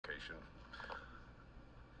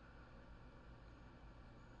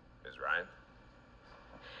Ryan?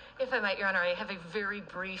 If I might, Your Honor, I have a very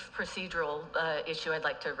brief procedural issue I'd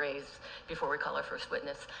like to raise before we call our first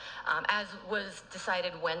witness. As was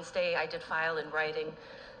decided Wednesday, I did file in writing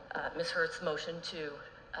Ms. Hurt's motion to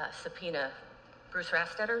subpoena Bruce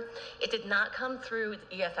Rastetter. It did not come through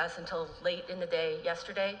EFS until late in the day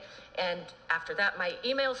yesterday, and after that my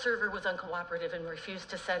email server was uncooperative and refused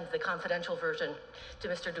to send the confidential version to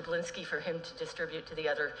Mr. Dublinsky for him to distribute to the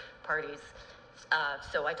other parties.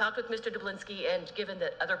 So I talked with Mr. Dublinsky, and given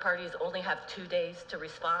that other parties only have 2 days to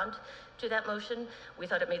respond to that motion, we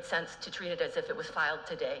thought it made sense to treat it as if it was filed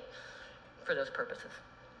today for those purposes.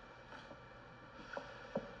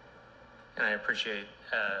 And I appreciate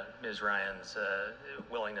Ms. Ryan's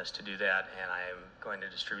willingness to do that, and I am going to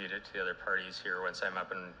distribute it to the other parties here once I'm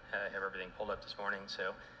up and have everything pulled up this morning.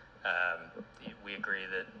 So we agree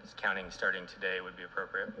that counting starting today would be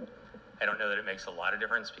appropriate. I don't know that it makes a lot of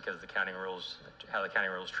difference because the counting rules, how the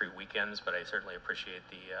counting rules treat weekends, but I certainly appreciate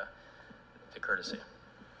the courtesy.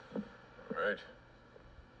 All right.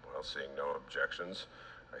 Well, seeing no objections,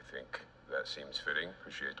 I think that seems fitting.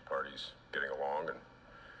 Appreciate the parties getting along and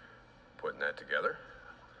putting that together.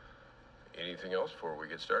 Anything else before we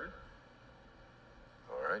get started?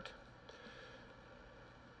 All right.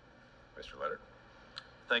 Mr. Letter.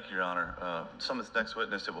 Thank you, Your Honor. Summit's next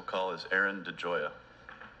witness it will call is Aaron DeJoia.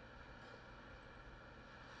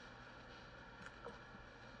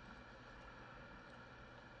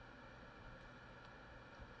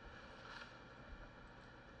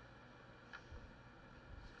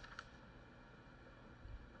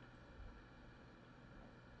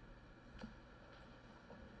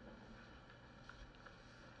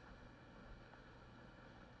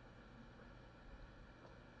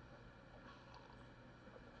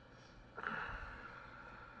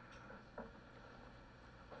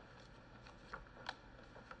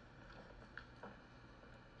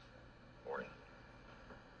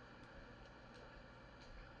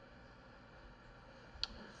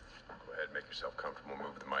 Make yourself comfortable,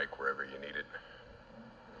 move the mic wherever you need it,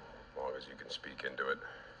 as long as you can speak into it.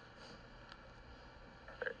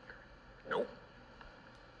 There. Nope.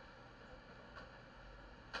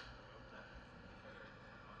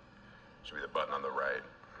 Should be the button on the right.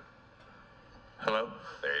 Hello?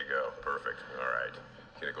 There you go. Perfect. All right.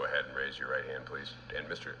 Can you go ahead and raise your right hand, please? And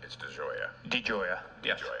it's DeJoia. DeJoia,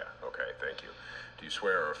 yes. DeJoia. Okay, thank you. Do you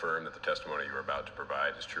swear or affirm that the testimony you are about to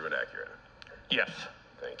provide is true and accurate? Yes.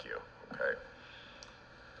 Thank you. Okay.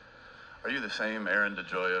 Are you the same Aaron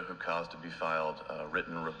DeJoia who caused to be filed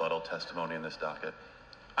written rebuttal testimony in this docket?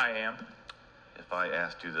 I am. If I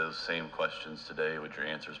asked you those same questions today, would your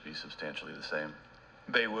answers be substantially the same?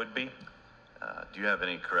 They would be. Do you have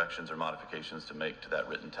any corrections or modifications to make to that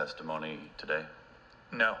written testimony today?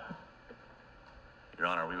 No. Your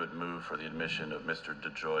Honor, we would move for the admission of Mr.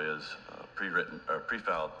 DeJoia's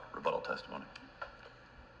pre-filed rebuttal testimony.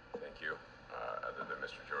 Thank you. Other than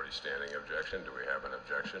Mr. Jorde's standing objection, do we have an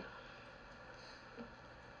objection?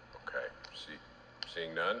 Okay.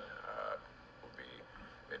 Seeing none, will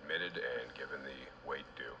be admitted and given the weight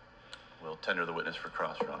due. We'll tender the witness for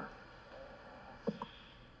cross, Your Honor.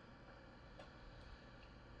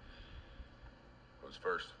 Who's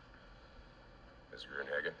first? Ms.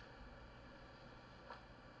 Greenhagen.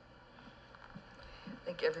 I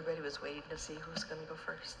think everybody was waiting to see who was going to go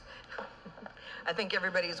first. I think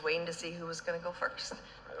everybody was waiting to see who was going to go first.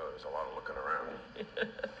 I know there was a lot of looking around.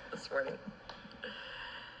 This morning.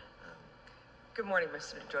 Good morning,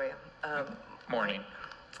 Mr. DeJoia. Morning.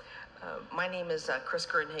 My name is Chris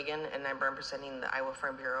Greenhagen, and I'm representing the Iowa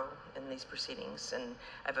Farm Bureau in these proceedings, and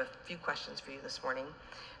I have a few questions for you this morning.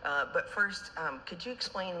 But first, could you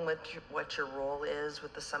explain what your role is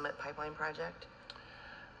with the Summit Pipeline Project?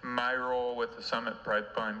 My role with the Summit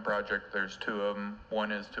Pipeline Project, there's two of them.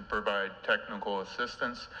 One is to provide technical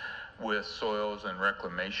assistance with soils and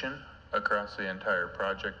reclamation across the entire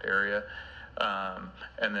project area.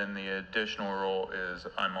 And then the additional role is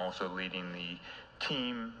I'm also leading the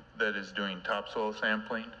team that is doing topsoil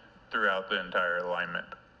sampling throughout the entire alignment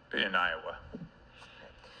in Iowa.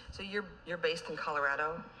 So you're based in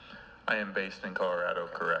Colorado? I am based in Colorado,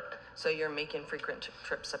 correct. So you're making frequent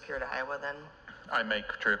trips up here to Iowa then? I make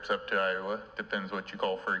trips up to Iowa. Depends what you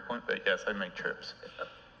call frequent, but yes, I make trips.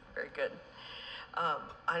 Very good.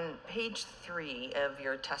 On page 3 of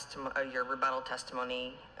your rebuttal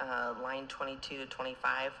testimony, line 22 to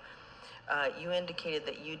 25, you indicated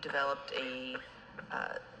that you developed a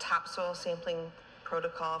topsoil sampling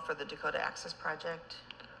protocol for the Dakota Access Project.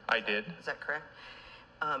 I did. Is that correct?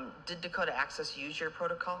 Did Dakota Access use your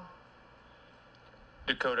protocol?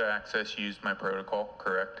 Dakota Access used my protocol,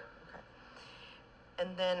 correct.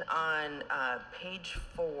 And then on page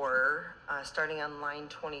 4, starting on line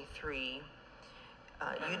 23,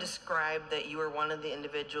 you described that you were one of the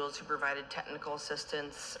individuals who provided technical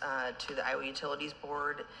assistance to the Iowa Utilities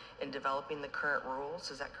Board in developing the current rules.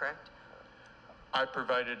 Is that correct? I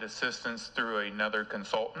provided assistance through another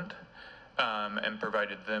consultant and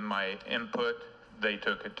provided them my input. They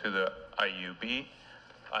took it to the IUB.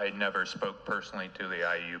 I never spoke personally to the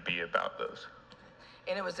IUB about those.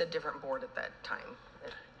 And it was a different board at that time?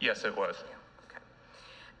 Yes, it was. Yeah,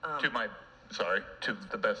 okay. To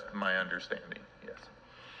the best of my understanding, yes.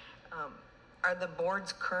 Are the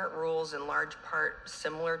board's current rules in large part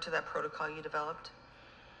similar to that protocol you developed?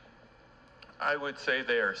 I would say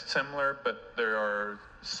they are similar, but there are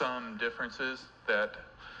some differences that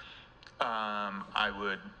I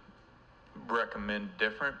would recommend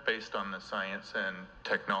different based on the science and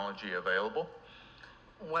technology available.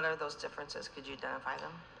 What are those differences? Could you identify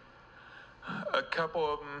them? A couple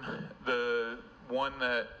of them. The one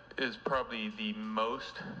that is probably the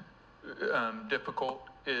most difficult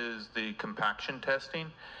is the compaction testing.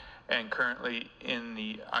 And currently in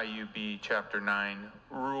the IUB Chapter 9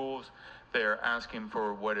 rules, they're asking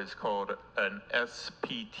for what is called an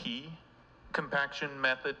SPT compaction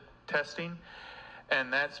method testing.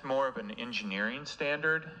 And that's more of an engineering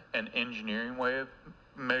standard, an engineering way of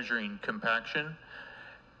measuring compaction,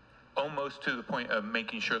 almost to the point of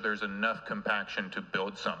making sure there's enough compaction to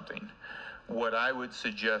build something. What I would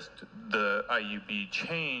suggest the IUB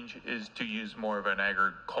change is to use more of an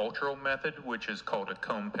agricultural method, which is called a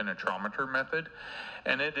cone penetrometer method.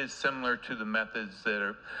 And it is similar to the methods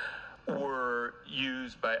that were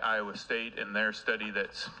used by Iowa State in their study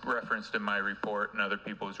that's referenced in my report and other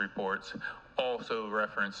people's reports. Also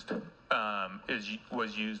referenced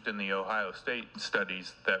was used in the Ohio State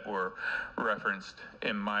studies that were referenced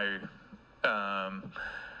in my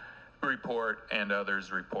report and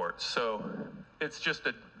others' reports. So it's just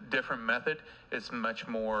a different method. It's much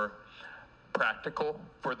more practical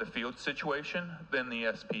for the field situation than the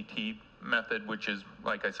SPT method, which is,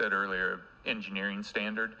 like I said earlier, engineering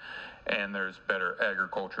standard, and there's better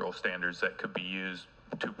agricultural standards that could be used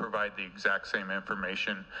to provide the exact same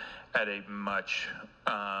information at a much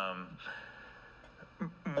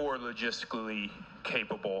more logistically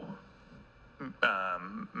capable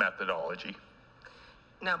methodology.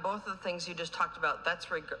 Now, both of the things you just talked about, that's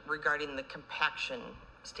regarding the compaction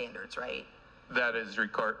standards, right? That is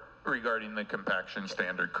regarding the compaction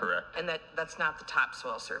standard, correct. And that's not the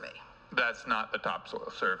topsoil survey? That's not the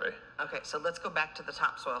topsoil survey. Okay, so let's go back to the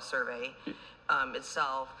topsoil survey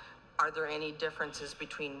itself. Are there any differences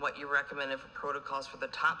between what you recommended for protocols for the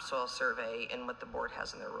topsoil survey and what the board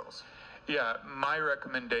has in their rules? Yeah, my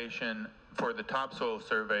recommendation for the topsoil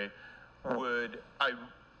survey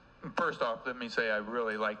first off, let me say I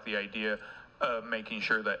really like the idea of making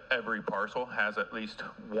sure that every parcel has at least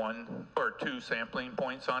 1 or 2 sampling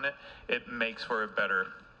points on it. It makes for a better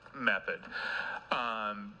method,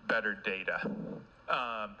 better data.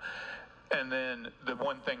 And then the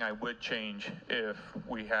one thing I would change if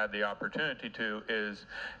we had the opportunity to is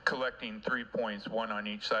collecting 3 points, 1 on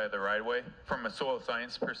each side of the right-of-way. From a soil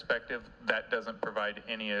science perspective, that doesn't provide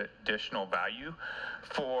any additional value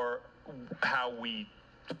for how we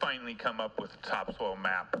finally come up with a topsoil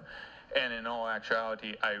map. And in all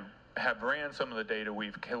actuality, I have ran some of the data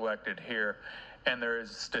we've collected here, and there is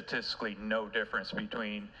statistically no difference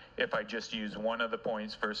between if I just use 1 of the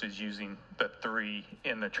points versus using the 3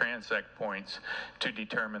 in the transect points to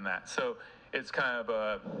determine that. So it's kind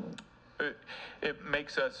of it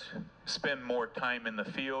makes us spend more time in the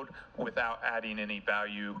field without adding any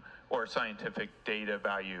value or scientific data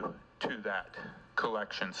value to that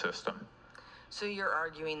collection system. So you're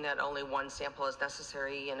arguing that only 1 sample is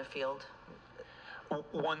necessary in a field?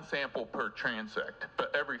 1 sample per transect,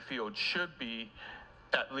 but every field should be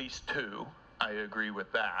at least 2. I agree with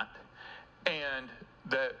that. And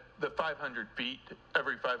the 500 feet,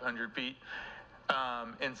 every 500 feet,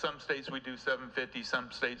 in some states we do 750, some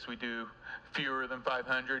states we do fewer than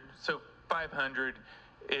 500. So 500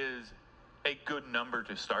 is a good number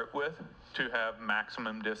to start with to have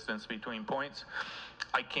maximum distance between points.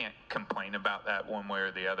 I can't complain about that one way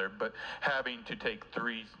or the other, but having to take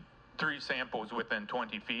three samples within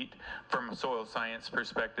 20 feet from a soil science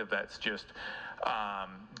perspective, that's just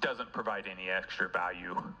doesn't provide any extra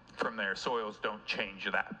value from there. Soils don't change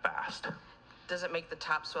that fast. Does it make the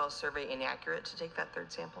topsoil survey inaccurate to take that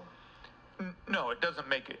 3rd sample? No, it doesn't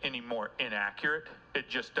make it any more inaccurate. It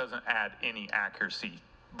just doesn't add any accuracy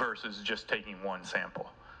versus just taking 1 sample.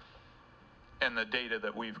 And the data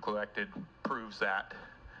that we've collected proves that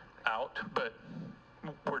out, but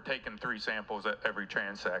we're taking 3 samples at every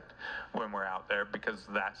transect when we're out there, because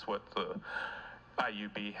that's what the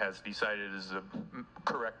IUB has decided is the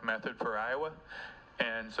correct method for Iowa.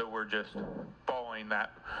 And so we're just following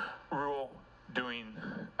that rule, doing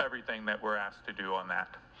everything that we're asked to do on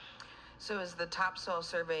that. So is the topsoil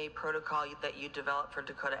survey protocol that you developed for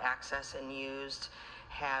Dakota Access and used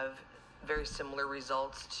have very similar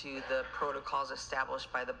results to the protocols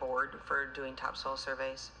established by the board for doing topsoil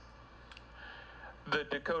surveys? The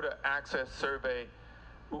Dakota Access Survey,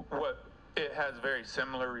 what it has very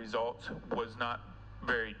similar results, was not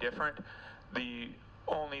very different. The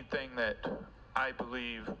only thing that I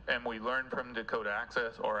believe, and we learned from Dakota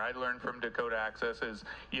Access, or I learned from Dakota Access, is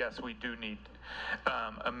yes, we do need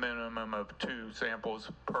a minimum of 2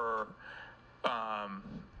 samples per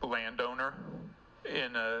landowner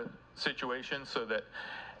in a situation, so that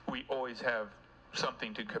we always have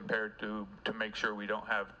something to compare to make sure we don't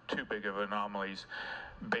have too big of anomalies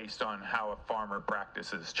based on how a farmer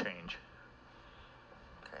practices change.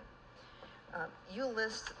 Okay. You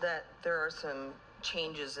list that there are some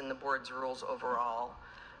changes in the board's rules overall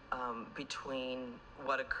between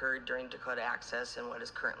what occurred during Dakota Access and what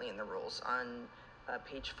is currently in the rules on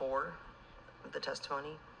page 4 of the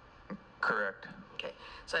testimony. Correct. Okay,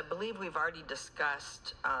 so I believe we've already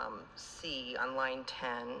discussed C on line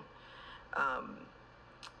 10,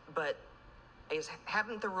 but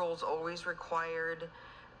haven't the rules always required,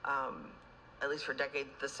 at least for decades,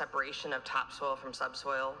 the separation of topsoil from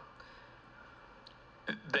subsoil?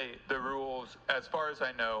 The rules, as far as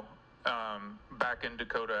I know, back in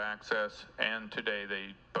Dakota Access and today,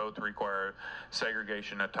 they both require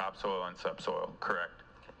segregation of topsoil and subsoil, correct?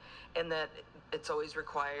 Okay. And that it's always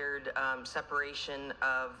required separation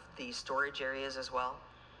of the storage areas as well?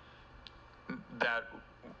 That,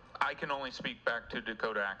 I can only speak back to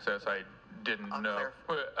Dakota Access. I didn't know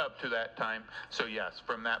up to that time. So yes,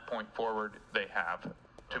 from that point forward, they have,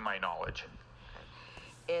 to my knowledge.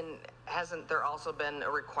 And hasn't there also been a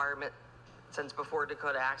requirement since before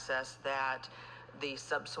Dakota Access that the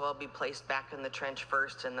subsoil be placed back in the trench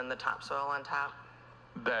first and then the topsoil on top?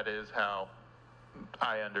 That is how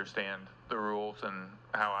I understand the rules and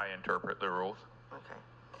how I interpret the rules. Okay.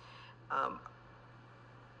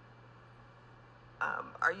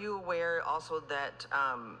 Are you aware also that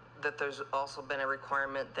that there's also been a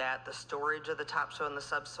requirement that the storage of the topsoil and the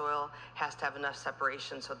subsoil has to have enough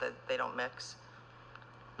separation so that they don't mix?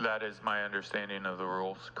 That is my understanding of the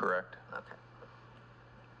rules, correct? Okay.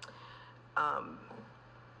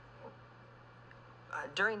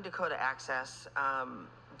 During Dakota Access,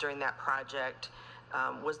 during that project,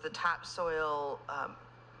 was the topsoil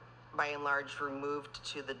by and large removed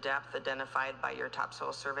to the depth identified by your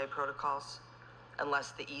topsoil survey protocols?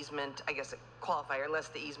 Unless the easement, I guess qualifier, unless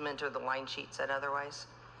the easement or the line sheet said otherwise?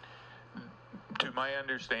 To my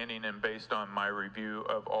understanding and based on my review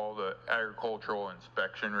of all the agricultural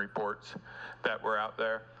inspection reports that were out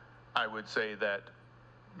there, I would say that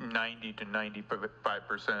 90 to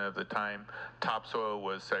 95% of the time, topsoil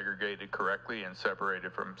was segregated correctly and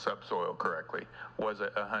separated from subsoil correctly. Was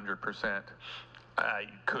it 100%? I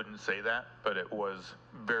couldn't say that, but it was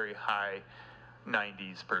very high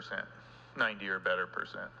 90s%, 90 or better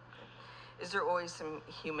 %. Is there always some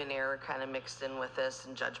human error kind of mixed in with this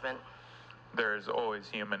and judgment? There is always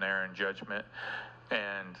human error and judgment,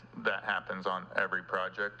 and that happens on every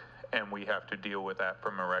project, and we have to deal with that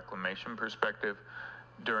from a reclamation perspective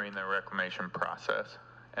during the reclamation process.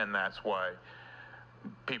 And that's why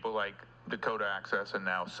people like Dakota Access and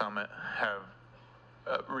now Summit have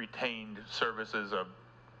retained services of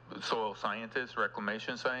soil scientists,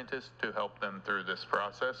 reclamation scientists, to help them through this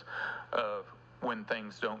process of when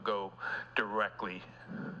things don't go directly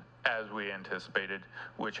as we anticipated,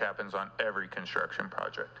 which happens on every construction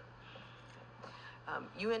project.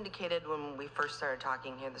 You indicated when we first started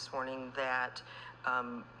talking here this morning that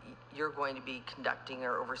you're going to be conducting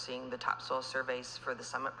or overseeing the topsoil surveys for the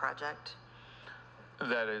Summit project?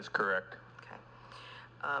 That is correct.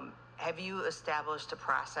 Okay. Have you established a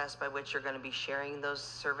process by which you're going to be sharing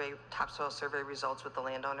those topsoil survey results with the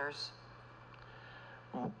landowners?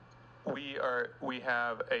 We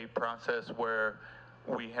have a process where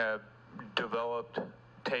we have developed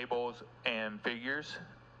tables and figures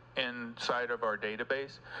inside of our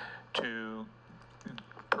database to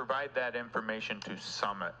provide that information to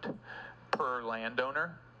Summit per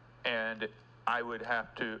landowner. And I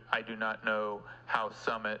do not know how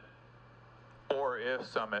Summit or if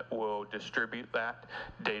Summit will distribute that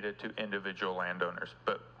data to individual landowners.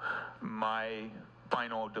 But my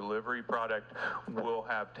final delivery product will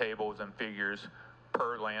have tables and figures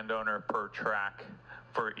per landowner, per track,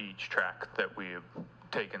 for each track that we have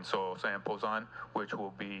taken soil samples on, which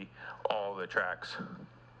will be all the tracks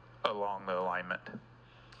along the alignment.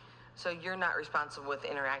 So you're not responsible with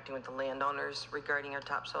interacting with the landowners regarding our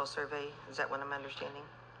topsoil survey? Is that what I'm understanding?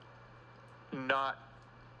 Not,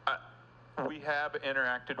 we have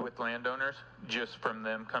interacted with landowners just from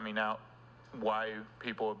them coming out, why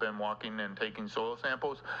people have been walking and taking soil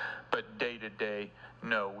samples, but day to day,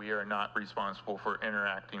 no, we are not responsible for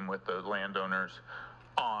interacting with the landowners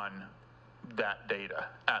on that data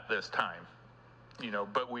at this time. You know,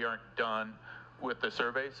 but we aren't done with the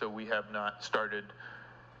survey, so we have not started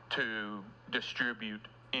to distribute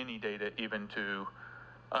any data even to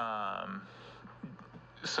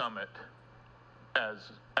Summit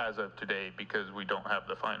as of today, because we don't have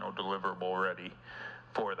the final deliverable ready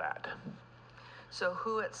for that. So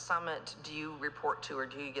who at Summit do you report to, or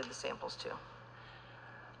do you give the samples to?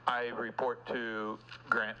 I report to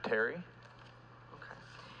Grant Terry.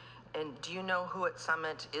 Okay. And do you know who at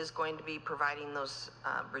Summit is going to be providing those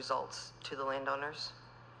results to the landowners?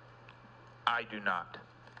 I do not.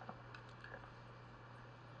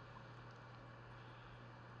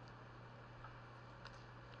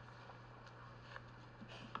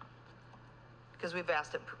 Because we've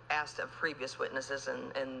asked of previous witnesses,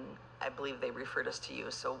 and I believe they referred us to you,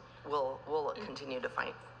 so we'll continue to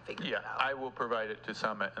figure it out. I will provide it to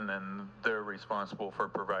Summit, and then they're responsible for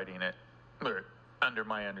providing it, or, under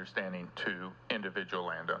my understanding, to individual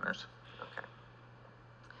landowners. Okay.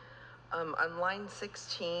 On line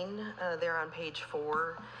 16, there on page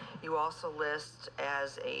 4, you also list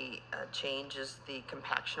as a change is the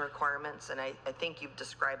compaction requirements, and I think you've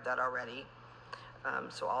described that already.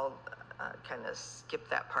 So I'll kind of skip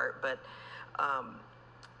that part, but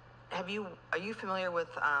are you familiar with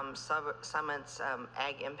Summit's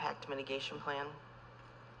Ag Impact Mitigation Plan?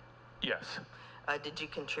 Yes. Did you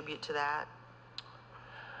contribute to that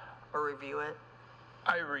or review it?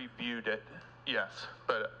 I reviewed it, yes,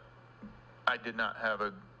 but I did not have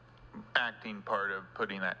a acting part of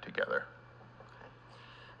putting that together.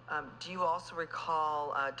 Okay. Do you also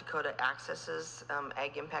recall Dakota Access's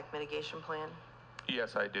Ag Impact Mitigation Plan?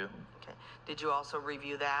 Yes, I do. Okay. Did you also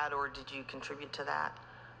review that, or did you contribute to that?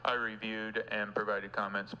 I reviewed and provided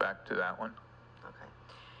comments back to that one. Okay.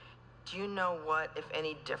 Do you know what, if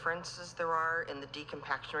any, differences there are in the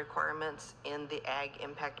decompaction requirements in the Ag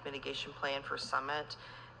Impact Mitigation Plan for Summit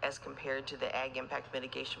as compared to the Ag Impact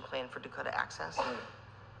Mitigation Plan for Dakota Access?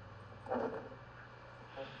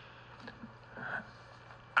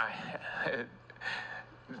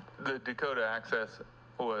 The Dakota Access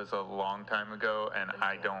was a long time ago, and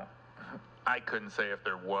I couldn't say if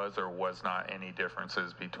there was or was not any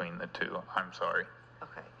differences between the two. I'm sorry.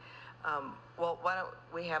 Okay. Well, why don't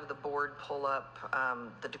we have the board pull up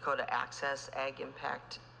the Dakota Access Ag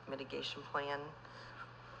Impact Mitigation Plan?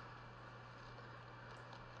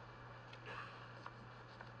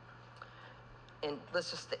 And let's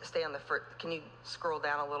just stay on the first. Can you scroll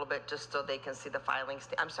down a little bit just so they can see the filing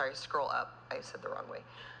stamp? I'm sorry, scroll up. I said the wrong way.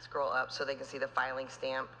 Scroll up so they can see the filing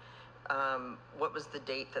stamp. What was the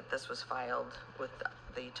date that this was filed with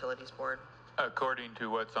the Utilities Board? According to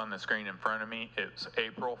what's on the screen in front of me, it's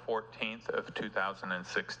April 14th of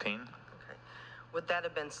 2016. Okay. Would that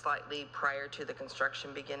have been slightly prior to the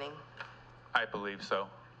construction beginning? I believe so.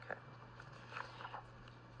 Okay.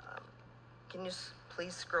 Can you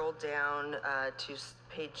please scroll down to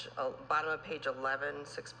bottom of page 11,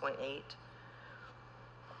 6.8?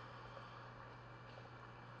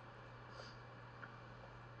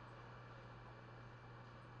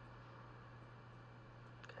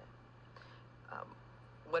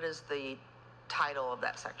 What is the title of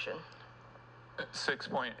that section?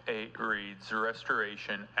 6.8 reads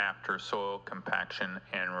Restoration After Soil Compaction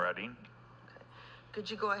and Rutting. Okay. Could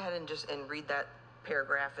you go ahead and read that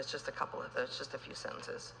paragraph? It's just a few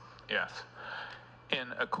sentences. Yes.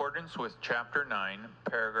 In accordance with Chapter 9,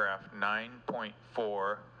 Paragraph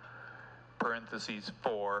 9.4, parentheses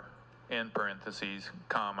 4, in parentheses,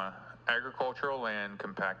 comma, agricultural land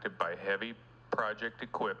compacted by heavy project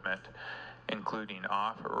equipment, including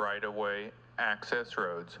off right-of-way access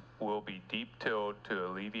roads, will be deep-tilled to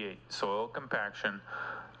alleviate soil compaction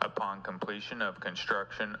upon completion of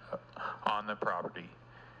construction on the property.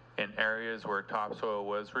 In areas where topsoil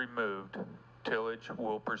was removed, tillage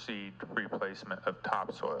will proceed replacement of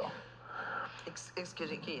topsoil.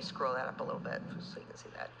 Excuse me, can you scroll that up a little bit so you can see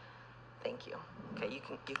that? Thank you. Okay, you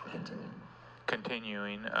can continue.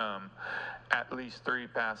 Continuing, at least 3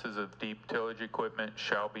 passes of deep tillage equipment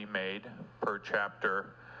shall be made per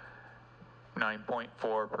chapter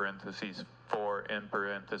 9.4 parentheses 4 in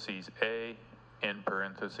parentheses A in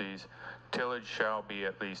parentheses. Tillage shall be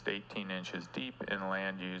at least 18 inches deep in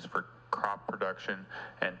land used for crop production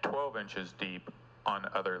and 12 inches deep on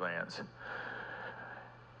other lands.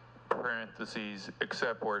 Parentheses,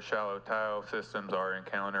 except where shallow tile systems are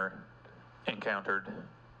encountered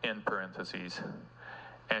in parentheses,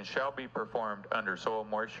 and shall be performed under soil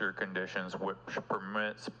moisture conditions which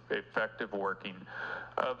permits effective working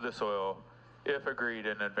of the soil. If agreed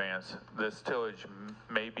in advance, this tillage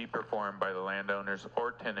may be performed by the landowners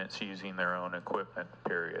or tenants using their own equipment,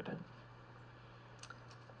 period.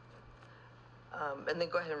 And then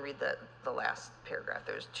go ahead and read the last paragraph.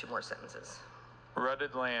 There's 2 more sentences.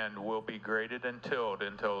 Rutted land will be graded and tilled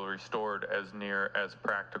until restored as near as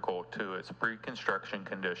practical to its pre-construction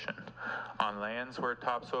condition. On lands where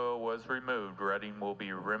topsoil was removed, rutting will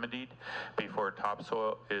be remedied before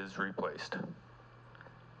topsoil is replaced.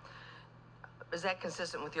 Is that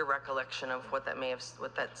consistent with your recollection of what that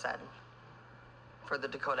said for the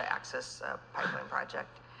Dakota Access Pipeline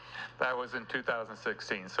project? That was in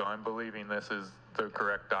 2016, so I'm believing this is the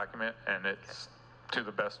correct document, and it's to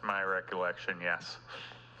the best of my recollection, yes.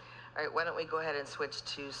 All right, why don't we go ahead and switch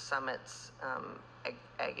to Summit's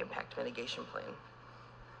Ag Impact Mitigation Plan,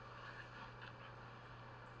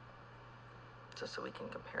 just so we can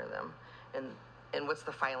compare them. And what's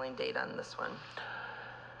the filing date on this one?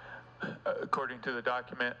 According to the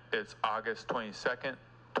document, it's August 22nd,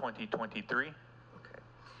 2023. Okay.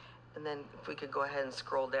 And then if we could go ahead and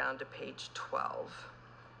scroll down to page 12.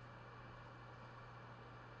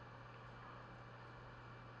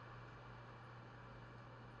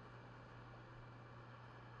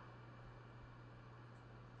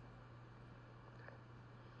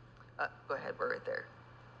 Go ahead, we're right there.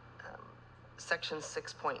 Section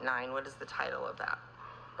 6.9, what is the title of that?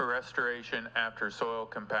 Restoration after soil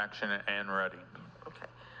compaction and rutting. Okay.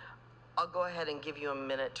 I'll go ahead and give you a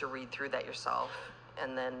minute to read through that yourself,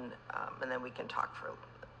 and then we can talk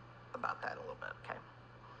about that a little bit, okay?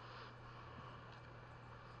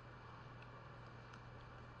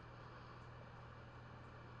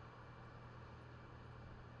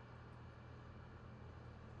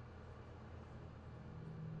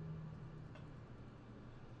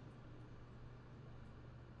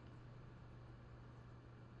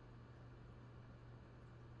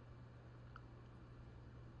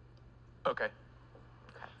 Okay.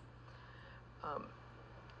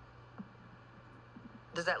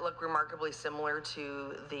 Does that look remarkably similar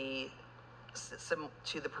to the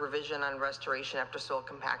provision on restoration after soil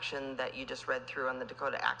compaction that you just read through on the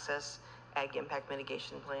Dakota Access Ag Impact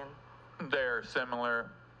Mitigation Plan? They're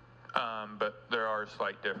similar, but there are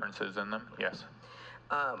slight differences in them, yes.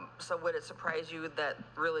 So would it surprise you that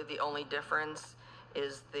really the only difference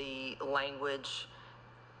is the language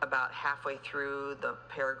about halfway through the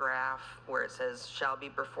paragraph where it says shall be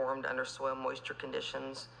performed under soil moisture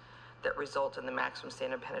conditions that result in the maximum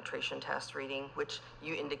standard penetration test reading, which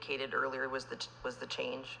you indicated earlier was the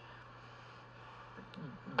change?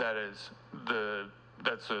 That's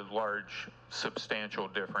a large, substantial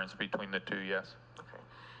difference between the two, yes. Okay.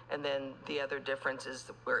 And then the other difference is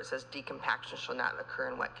where it says decompaction shall not occur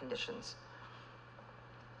in wet conditions.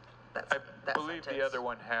 I believe the other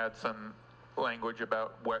one had some language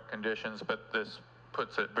about wet conditions, but this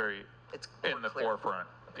puts it it's in the forefront.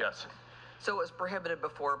 Yes. So it was prohibited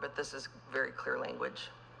before, but this is very clear language.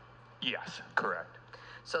 Yes, correct.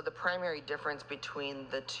 So the primary difference between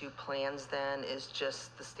the 2 plans then is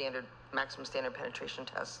just the maximum standard penetration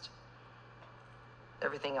test.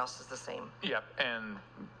 Everything else is the same. Yep, and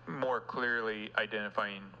more clearly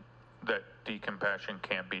identifying that decompaction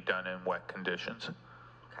can't be done in wet conditions.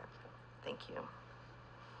 Okay, thank you.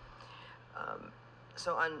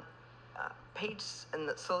 So on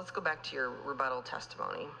so let's go back to your rebuttal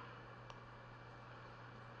testimony.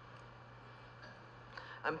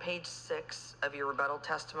 On page 6 of your rebuttal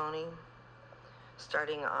testimony,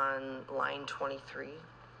 starting on line 23,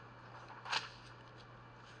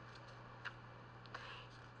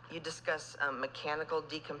 you discuss mechanical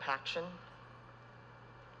decompaction.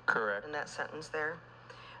 Correct. In that sentence there.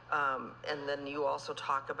 And then you also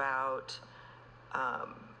talk about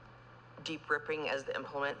deep ripping as the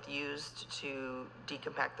implement used to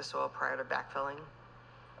decompact the soil prior to backfilling.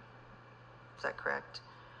 Is that correct?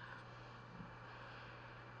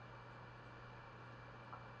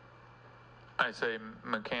 I say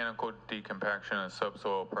mechanical decompaction of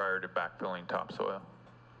subsoil prior to backfilling topsoil.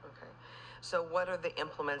 Okay. So what are the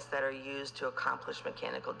implements that are used to accomplish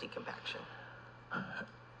mechanical decompaction?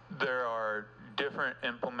 There are different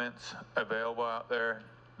implements available out there.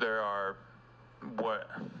 There are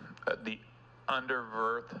the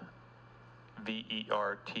underverth,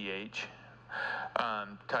 VERTH,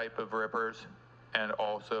 type of rippers, and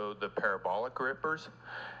also the parabolic rippers.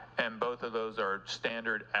 and both of those are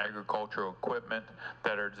standard agricultural equipment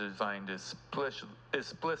that are designed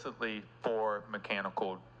explicitly for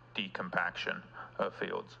mechanical decompaction of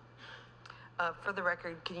fields. For the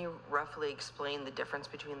record, can you roughly explain the difference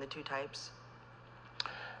between the two types?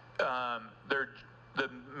 The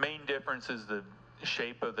main difference is the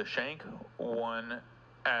shape of the shank. One,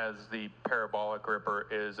 as the parabolic ripper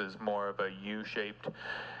is more of a U-shaped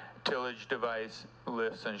tillage device,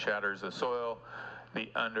 lifts and shatters the soil. The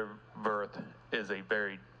underverth is a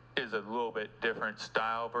little bit different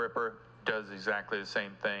style of ripper, does exactly the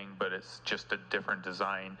same thing, but it's just a different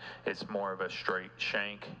design. It's more of a straight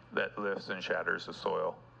shank that lifts and shatters the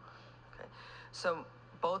soil. Okay, so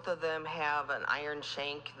both of them have an iron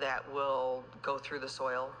shank that will go through the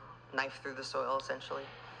soil, knife through the soil essentially?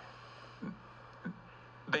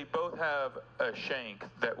 They both have a shank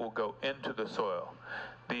that will go into the soil.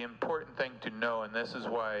 The important thing to know, and this is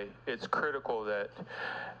why it's critical that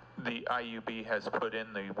the IUB has put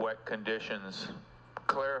in the wet conditions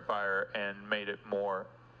clarifier and made it more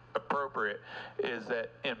appropriate, is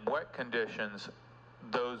that in wet conditions,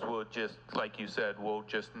 those will just, like you said, will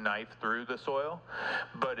just knife through the soil.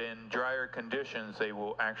 But in drier conditions, they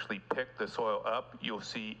will actually pick the soil up. You'll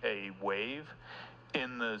see a wave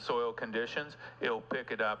in the soil conditions. It'll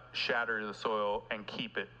pick it up, shatter the soil, and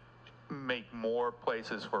keep it, make more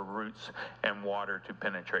places for roots and water to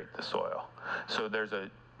penetrate the soil. So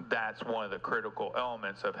that's one of the critical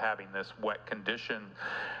elements of having this wet condition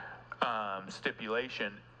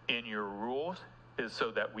stipulation in your rules, is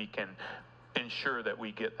so that we can ensure that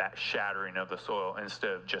we get that shattering of the soil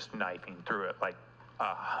instead of just knifing through it like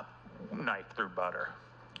knife through butter.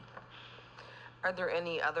 Are there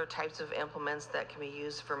any other types of implements that can be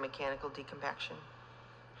used for mechanical decompaction?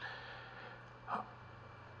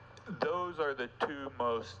 Those are the two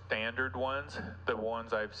most standard ones, the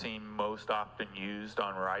ones I've seen most often used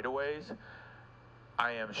on right-of-ways.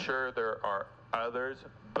 I am sure there are others,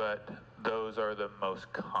 but those are the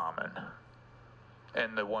most common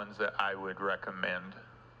and the ones that I would recommend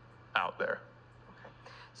out there. Okay.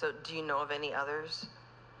 So do you know of any others?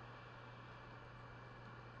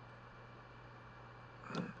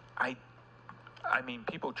 I mean,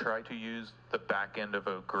 people try to use the back end of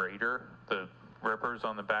a grader, the rippers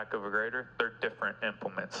on the back of a grader. They're different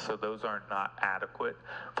implements, so those are not adequate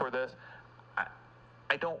for this.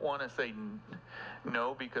 I don't want to say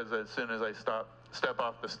no, because as soon as I step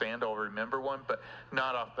off the stand, I'll remember one, but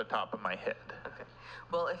not off the top of my head. Okay.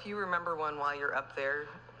 Well, if you remember one while you're up there,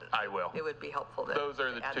 I will. It would be helpful to Those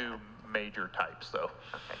are the add two that. major types, though.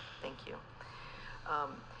 Okay, thank you.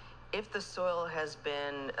 If the soil has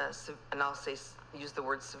been, and I'll use the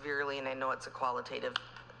word severely, and I know it's a qualitative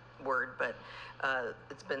word, but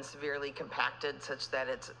it's been severely compacted such that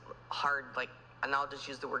it's hard, and I'll just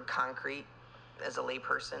use the word concrete as a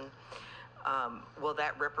layperson, will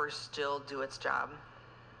that ripper still do its job,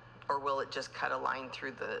 or will it just cut a line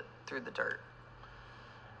through the dirt?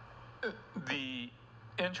 The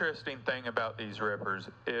interesting thing about these rippers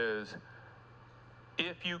is,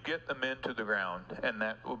 if you get them into the ground, and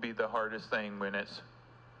that will be the hardest thing when it's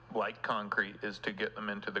like concrete, is to get them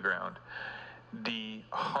into the ground. The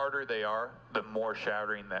harder they are, the more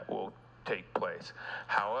shattering that will take place.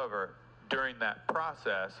 However, during that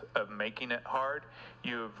process of making it hard,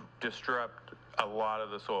 you've disrupted a lot of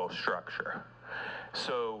the soil structure.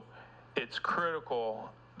 So it's critical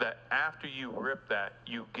that after you rip that,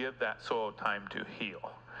 you give that soil time to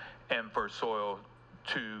heal, and for soil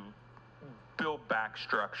to build back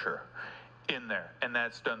structure in there. And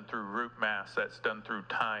that's done through root mass, that's done through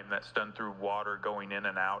time, that's done through water going in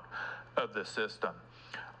and out of the system.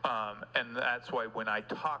 And that's why when I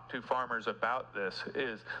talk to farmers about this,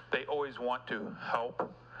 is they always want to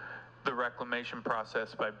help the reclamation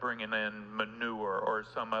process by bringing in manure or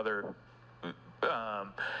some other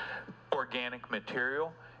organic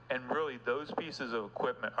material. And really, those pieces of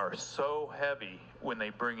equipment are so heavy when they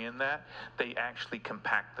bring in that, they actually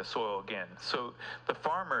compact the soil again. So the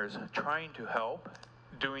farmer is trying to help,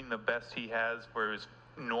 doing the best he has for his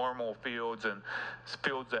normal fields and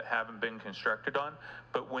fields that haven't been constructed on.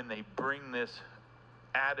 But when they bring this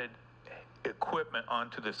added equipment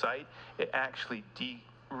onto the site, it actually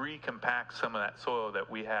recompacts some of that soil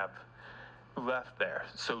that we have left there.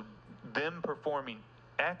 So them performing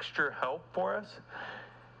extra help for us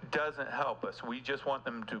doesn't help us. We just want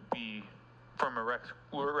them to be, from a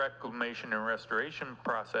reclamation and restoration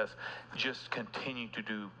process, just continue to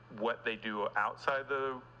do what they do outside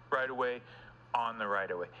the right-of-way, on the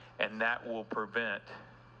right-of-way. And that will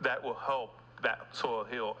help that soil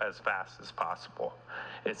heal as fast as possible.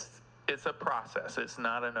 It's a process. It's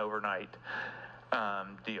not an overnight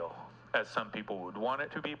deal. as some people would want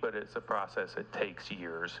it to be, but it's a process that takes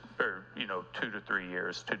years, or 2 to 3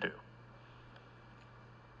 years to do.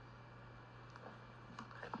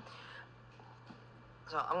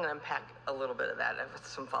 So I'm going to unpack a little bit of that. I have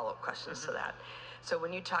some follow-up questions to that. So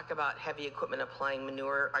when you talk about heavy equipment applying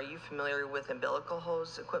manure, are you familiar with umbilical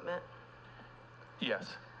hose equipment?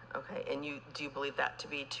 Yes. Okay, and do you believe that to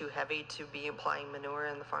be too heavy to be applying manure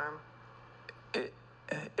in the farm?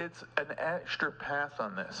 It's an extra pass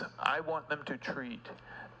on this. I want them to treat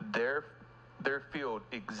their field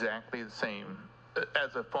exactly the same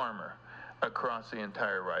as a farmer across the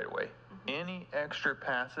entire right-of-way. Any extra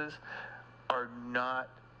passes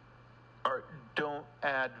don't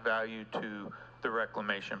add value to the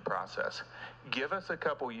reclamation process. Give us a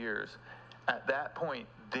couple years. At that point,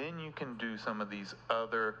 then you can do some of these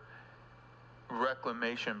other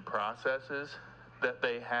reclamation processes that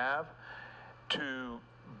they have to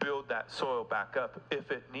build that soil back up if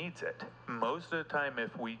it needs it. Most of the time,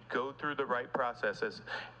 if we go through the right processes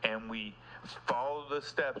and we follow the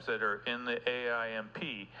steps that are in the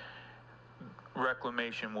AIMP,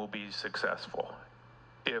 reclamation will be successful.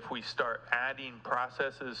 If we start adding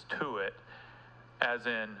processes to it, as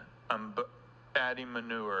in adding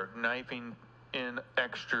manure, knifing in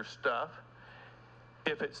extra stuff,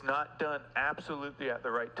 if it's not done absolutely at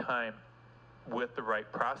the right time with the right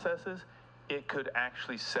processes, it could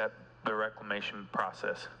actually set the reclamation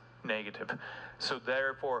process negative. So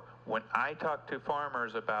therefore, when I talk to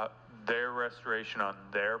farmers about their restoration on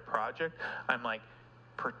their project, I'm like,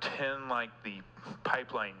 pretend like the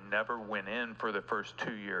pipeline never went in for the first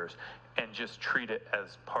 2 years and just treat it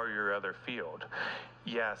as part of your other field.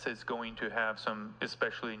 Yes, it's going to have some,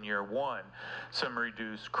 especially in year 1, some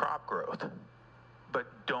reduced crop growth. But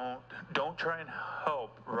don't try and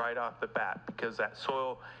help right off the bat, because that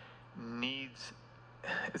soil needs,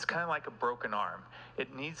 it's kind of like a broken arm.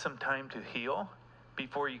 It needs some time to heal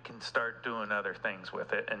before you can start doing other things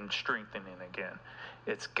with it and strengthening again.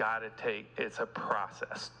 It's a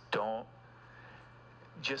process. Don't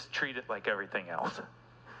just treat it like everything else.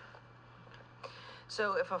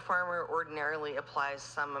 So if a farmer ordinarily applies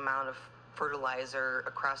some amount of fertilizer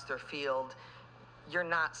across their field, you're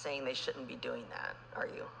not saying they shouldn't be doing that, are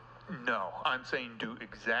you? No, I'm saying do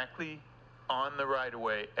exactly on the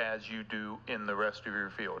right-of-way as you do in the rest of your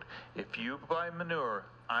field. If you apply manure,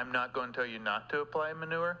 I'm not going to tell you not to apply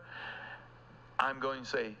manure. I'm going to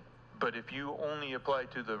say, but if you only apply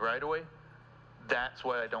to the right-of-way, that's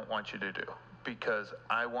what I don't want you to do, because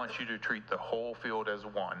I want you to treat the whole field as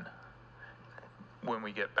one when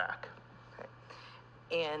we get back. Okay.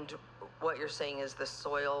 And what you're saying is the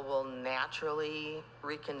soil will naturally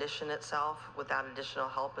recondition itself without additional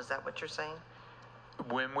help. Is that what you're saying?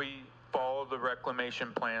 When we follow the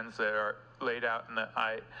reclamation plans that are laid out in the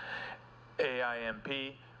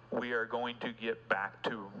AIMP, we are going to get back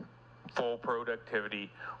to full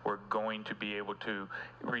productivity. We're going to be able to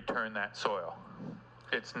return that soil.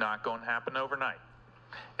 It's not going to happen overnight.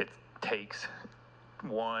 It takes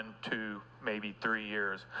 1, 2, maybe 3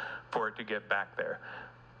 years for it to get back there.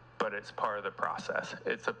 But it's part of the process.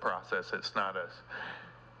 It's a process. It's not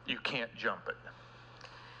you can't jump it.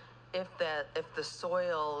 If the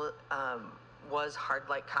soil was hard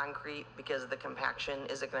like concrete because of the compaction,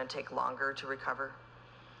 is it going to take longer to recover?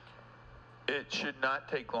 It should not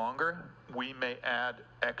take longer. We may add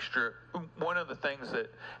extra. One of the things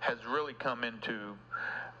that has really come into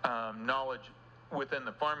knowledge within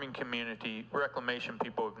the farming community, reclamation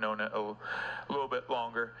people have known it a little bit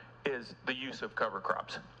longer, is the use of cover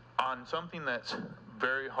crops. On something that's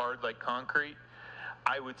very hard like concrete,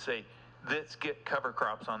 I would say, let's get cover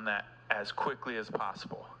crops on that as quickly as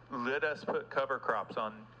possible. Let us put cover crops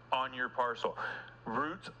on your parcel.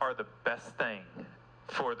 Roots are the best thing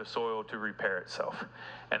for the soil to repair itself.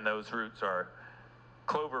 And those roots are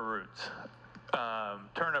clover roots,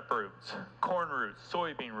 turnip roots, corn roots,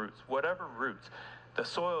 soybean roots, whatever roots. The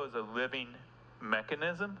soil is a living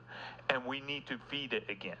mechanism, and we need to feed it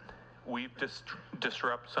again. We've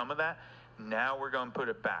disrupt some of that. Now we're going to put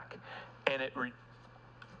it back. And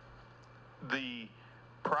the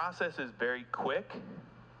process is very quick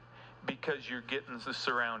because you're getting the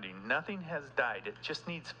surrounding. Nothing has died. It just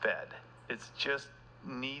needs fed. It just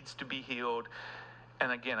needs to be healed.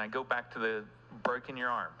 And again, I go back to the breaking your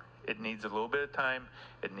arm. It needs a little bit of time.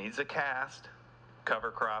 It needs a cast, cover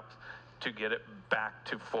crops, to get it back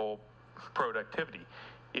to full productivity.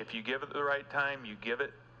 If you give it the right time, you give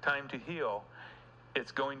it time to heal,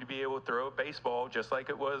 it's going to be able to throw a baseball just like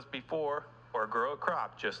it was before, or grow a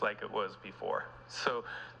crop just like it was before. So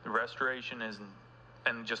the restoration is,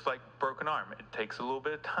 and just like broken arm, it takes a little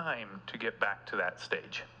bit of time to get back to that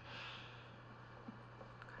stage.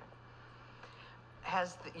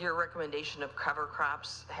 Has your recommendation of cover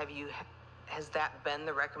crops, has that been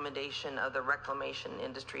the recommendation of the reclamation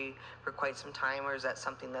industry for quite some time, or is that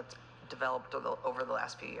something that's developed over the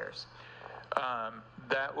last few years?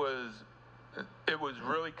 It was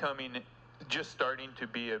really just starting to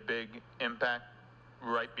be a big impact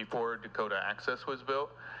right before Dakota Access was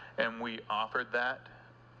built, and we offered that.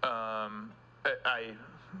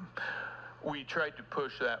 We tried to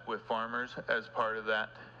push that with farmers as part of that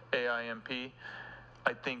AIMP.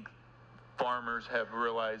 I think farmers have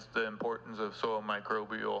realized the importance of soil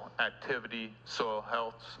microbial activity, soil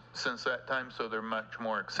health since that time, so they're much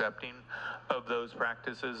more accepting of those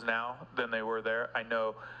practices now than they were there. I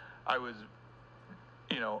know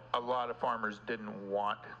a lot of farmers didn't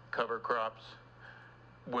want cover crops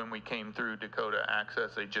when we came through Dakota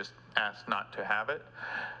Access. They just asked not to have it,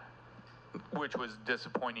 which was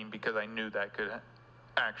disappointing because I knew that could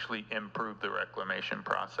actually improve the reclamation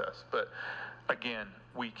process. But again,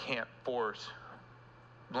 we can't force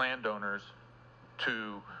landowners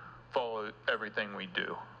to follow everything we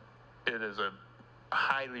do. It is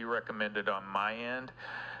highly recommended on my end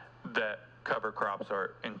that cover crops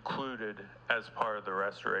are included as part of the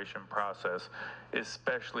restoration process,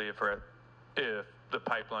 especially if the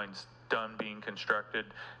pipeline's done being constructed,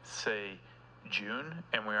 say June,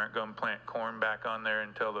 and we aren't going to plant corn back on there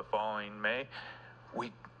until the following May.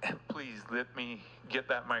 Please let me get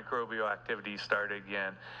that microbial activity started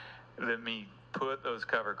again. Let me put those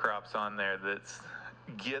cover crops on there.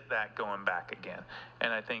 Get that going back again.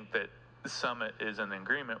 And I think that Summit is in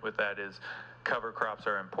agreement with that. Is cover crops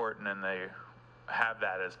are important, and they have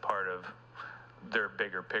that as part of their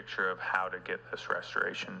bigger picture of how to get this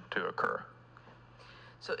restoration to occur.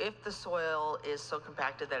 So if the soil is so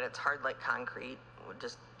compacted that it's hard like concrete, we'll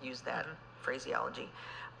just use that phraseology,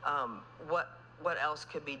 what else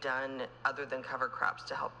could be done other than cover crops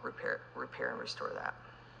to help repair and restore that?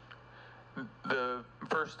 The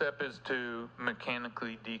first step is to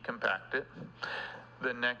mechanically decompact it.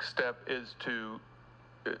 The next step is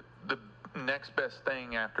the next best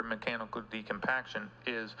thing after mechanical decompaction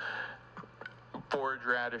is forage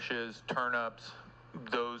radishes, turnips,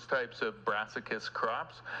 those types of brassicas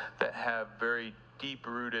crops that have very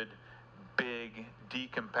deep-rooted, big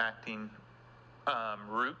decompacting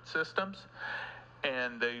root systems,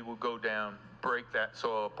 and they will go down, break that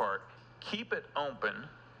soil apart, keep it open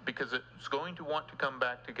because it's going to want to come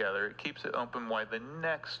back together. It keeps it open while the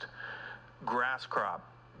next grass crop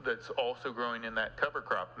that's also growing in that cover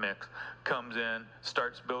crop mix comes in,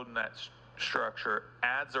 starts building that structure,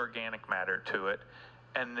 adds organic matter to it,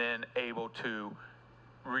 and then able to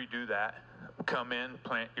redo that, come in,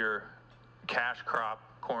 plant your cash crop,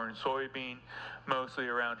 corn, soybean, mostly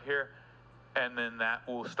around here, and then that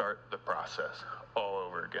will start the process all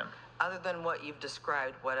over again. Other than what you've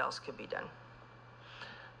described, what else could be done?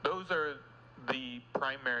 Those are the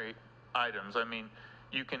primary items. I mean,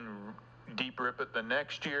 you can deep rip it the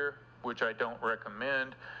next year, which I don't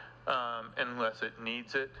recommend unless it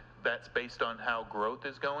needs it. That's based on how growth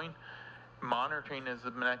is going. Monitoring is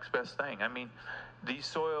the next best thing. I mean, these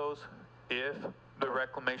soils, if the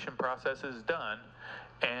reclamation process is done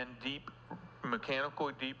and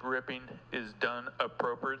mechanical deep ripping is done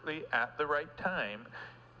appropriately at the right time,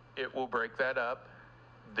 it will break that up.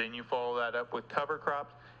 Then you follow that up with cover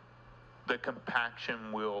crops. The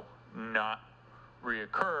compaction will not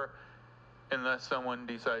reoccur unless someone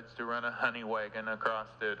decides to run a honey wagon across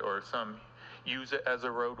it or use it as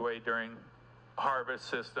a roadway during harvest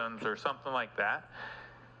systems or something like that.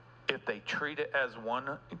 If they treat it as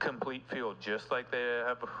one complete field, just like they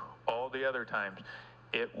have all the other times,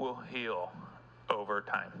 it will heal over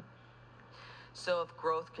time. So if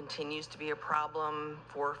growth continues to be a problem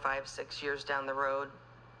 4, 5, 6 years down the road,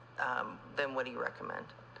 then what do you recommend?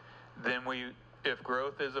 Then if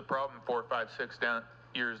growth is a problem 4, 5, 6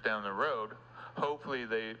 years down the road, hopefully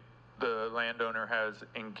the landowner has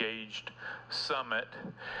engaged Summit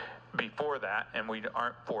before that, and we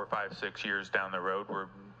aren't 4, 5, 6 years down the road. We're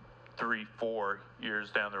 3, 4 years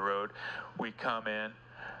down the road. We come in,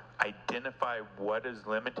 identify what is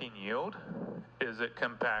limiting yield. Is it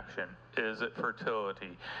compaction? Is it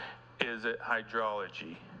fertility? Is it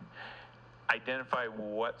hydrology? Identify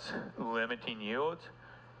what's limiting yields,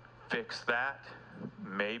 fix that.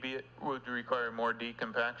 Maybe it would require more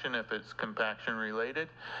decompaction if it's compaction related.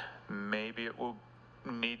 Maybe it will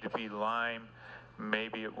need to be lime.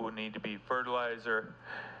 Maybe it will need to be fertilizer.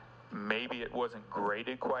 Maybe it wasn't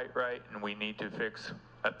graded quite right and we need to fix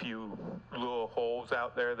a few little holes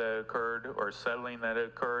out there that occurred or settling that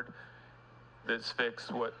occurred. Let's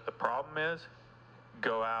fix what the problem is,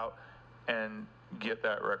 go out and get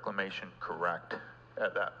that reclamation correct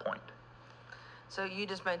at that point. So you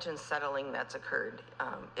just mentioned settling that's occurred.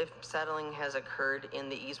 If settling has occurred in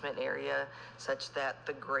the easement area such that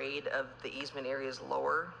the grade of the easement area is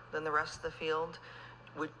lower than the rest of the field,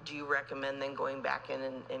 do you recommend then going back in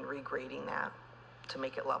and regrading that to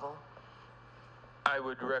make it level? I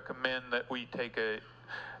would recommend that we take a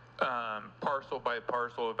parcel by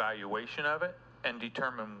parcel evaluation of it and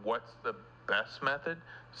determine what's the best method.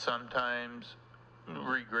 Sometimes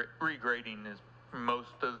regrading is most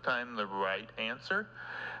of the time the right answer,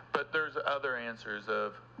 but there's other answers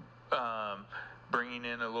of bringing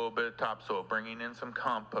in a little bit of topsoil, bringing in some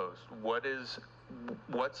compost.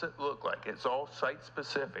 What's it look like? It's all site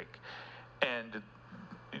specific, and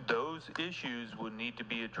those issues would need to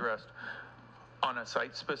be addressed on a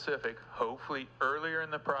site specific, hopefully earlier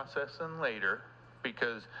in the process than later,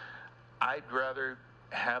 because I'd rather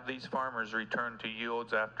have these farmers return to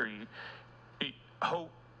yields after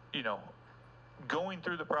going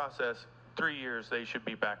through the process, 3 years, they should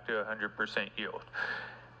be back to 100% yield.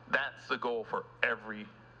 That's the goal for every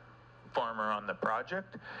farmer on the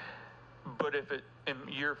project. But if in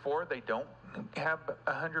year 4, they don't have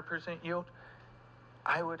 100% yield,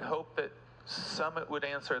 I would hope that Summit would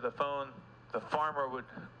answer the phone, the farmer would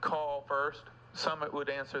call first, Summit would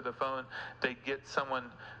answer the phone, they'd get someone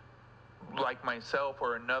like myself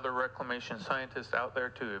or another reclamation scientist out there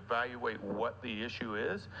to evaluate what the issue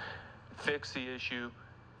is, fix the issue,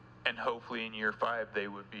 and hopefully in year 5 they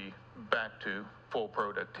would be back to full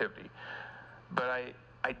productivity. But I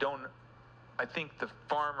think the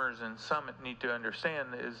farmers in Summit need to understand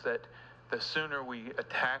is that the sooner we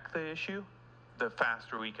attack the issue, the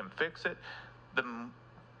faster we can fix it, the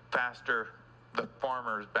faster the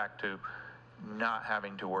farmer's back to not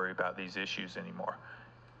having to worry about these issues anymore.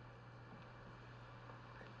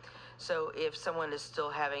 So if someone is still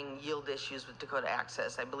having yield issues with Dakota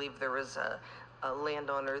Access, I believe there was a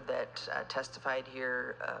landowner that testified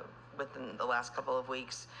here within the last couple of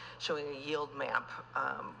weeks showing a yield map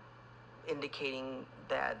indicating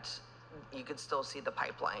that you could still see the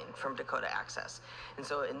pipeline from Dakota Access. And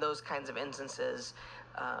so in those kinds of instances,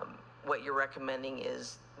 what you're recommending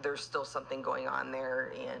is there's still something going on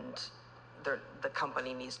there and the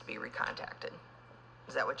company needs to be recontacted.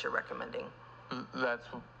 Is that what you're recommending? That's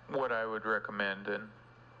what I would recommend, and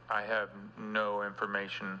I have no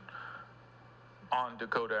information on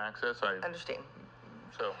Dakota Access. I understand.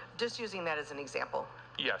 So just using that as an example.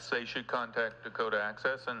 Yes, they should contact Dakota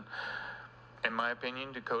Access, and in my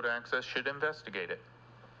opinion, Dakota Access should investigate it.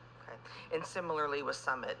 Okay. And similarly with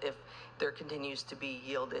Summit, if there continues to be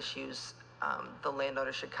yield issues, the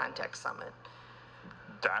landowner should contact Summit.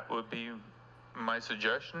 That would be my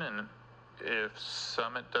suggestion, and if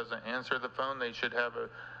Summit doesn't answer the phone, they should have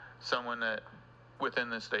someone that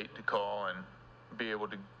within the state to call and be able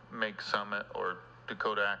to make Summit or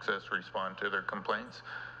Dakota Access respond to their complaints.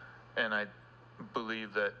 And I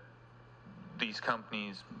believe that these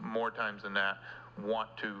companies, more times than that,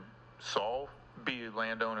 want to be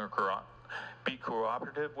be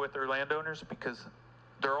cooperative with their landowners, because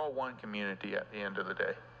they're all one community at the end of the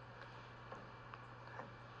day.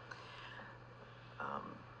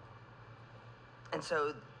 And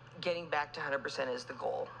so getting back to 100% is the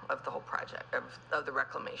goal of the whole project, of the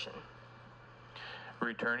reclamation.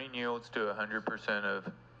 Returning yields to 100%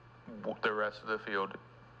 of the rest of the field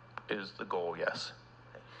is the goal, yes.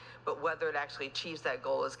 Okay. But whether it actually achieves that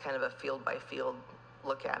goal is kind of a field by field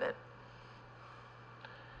look at it.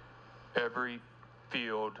 Every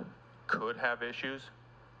field could have issues.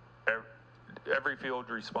 Every field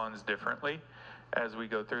responds differently as we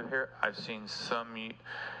go through here. I've seen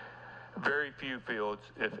very few fields,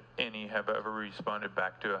 if any, have ever responded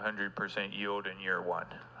back to 100% yield in year 1.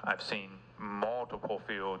 I've seen multiple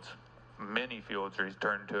fields, many fields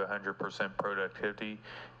return to 100% productivity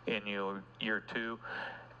in year 2,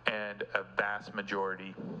 and a vast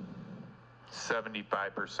majority,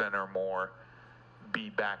 75% or more, be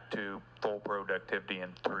back to full productivity in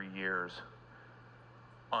 3 years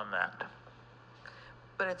on that.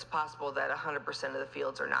 But it's possible that 100% of the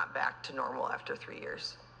fields are not back to normal after 3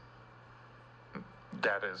 years.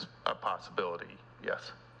 That is a possibility,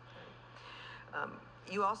 yes.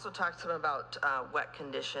 You also talked some about wet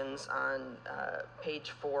conditions on page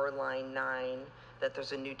 4, line 9, that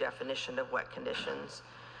there's a new definition of wet conditions.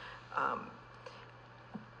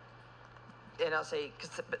 And I'll say,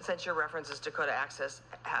 since your reference is Dakota Access,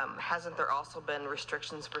 hasn't there also been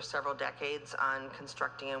restrictions for several decades on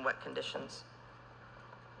constructing in wet conditions?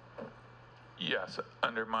 Yes,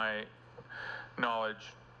 under my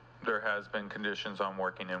knowledge, there has been conditions on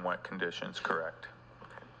working in wet conditions, correct.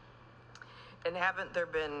 And haven't there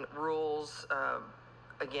been rules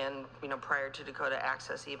again, prior to Dakota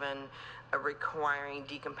Access even, requiring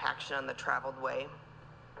decompaction on the traveled way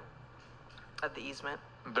of the easement?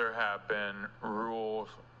 There have been rules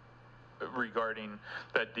regarding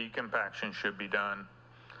that decompaction should be done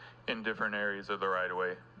in different areas of the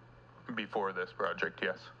right-of-way before this project,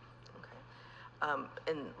 yes. Okay.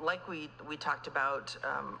 And like we talked about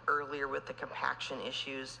earlier with the compaction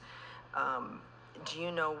issues, do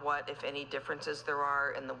you know what, if any, differences there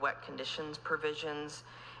are in the wet conditions provisions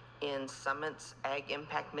in Summit's Ag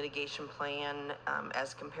Impact Mitigation Plan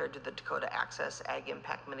as compared to the Dakota Access Ag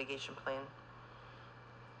Impact Mitigation Plan?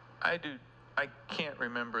 I can't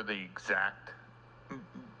remember the exact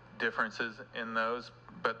differences in those,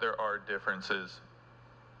 but there are differences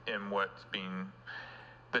in what's being,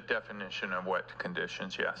 the definition of wet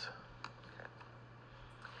conditions, yes. Okay.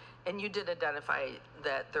 And you did identify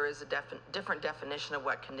that there is a different definition of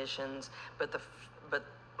wet conditions, but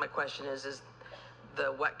my question is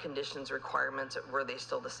the wet conditions requirements, were they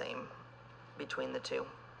still the same between the two?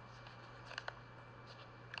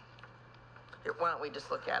 Here, why don't we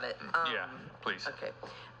just look at it? Yeah, please. Okay.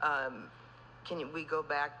 Can we go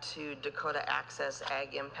back to Dakota Access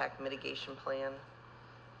Ag Impact Mitigation Plan?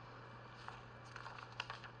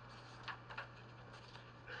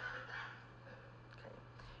 Okay.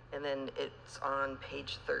 And then it's on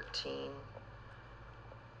page 13,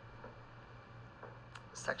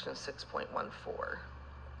 section 6.14.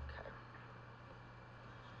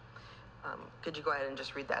 Okay. Could you go ahead and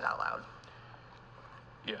just read that out loud?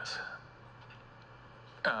 Yes.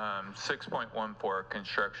 6.14,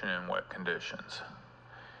 construction in wet conditions.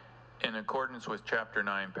 In accordance with Chapter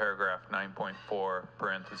 9, Paragraph 9.4,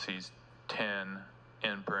 parentheses 10,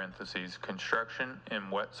 in parentheses, construction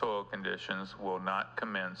in wet soil conditions will not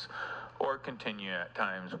commence or continue at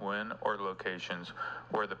times when or locations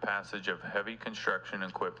where the passage of heavy construction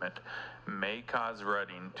equipment may cause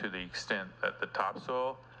rutting to the extent that the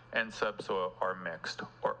topsoil and subsoil are mixed,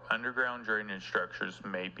 or underground drainage structures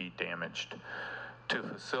may be damaged. To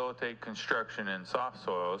facilitate construction in soft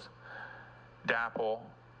soils, DAPL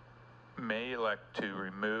may elect to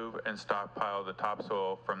remove and stockpile the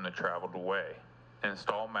topsoil from the traveled way,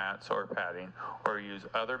 install mats or padding, or use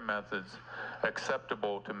other methods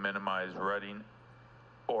acceptable to minimize rutting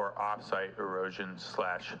or off-site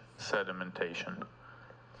erosion/sedimentation.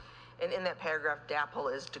 And in that paragraph, DAPL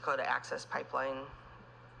is Dakota Access Pipeline.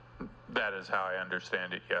 That is how I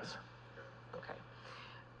understand it, yes. Okay.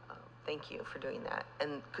 Thank you for doing that.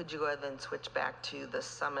 And could you go ahead and switch back to the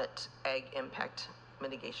Summit Ag Impact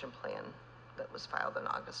Mitigation Plan that was filed on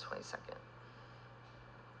August 22nd?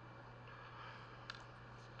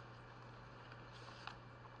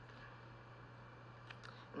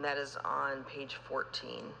 And that is on page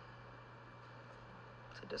 14.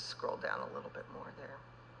 So just scroll down a little bit more there.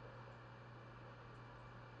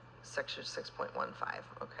 Section 6.15,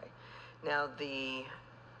 okay. Now the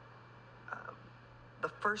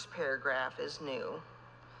first paragraph is new,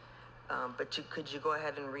 but could you go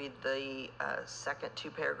ahead and read the second two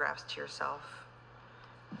paragraphs to yourself?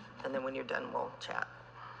 And then when you're done, we'll chat.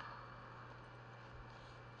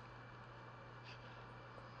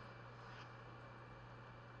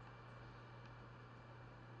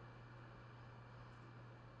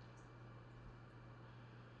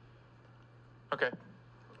 Okay.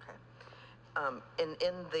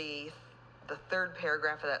 In the third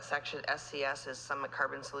paragraph of that section, SCS is Summit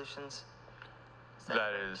Carbon Solutions?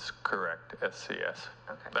 That is correct, SCS.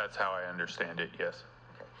 Okay. That's how I understand it, yes.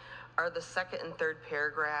 Okay. Are the second and third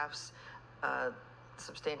paragraphs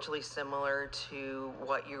substantially similar to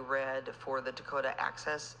what you read for the Dakota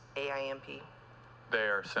Access AIMP? They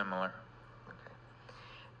are similar. Okay.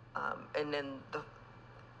 And then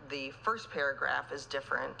the first paragraph is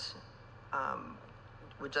different.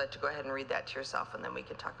 Would you like to go ahead and read that to yourself, and then we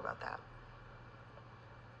can talk about that?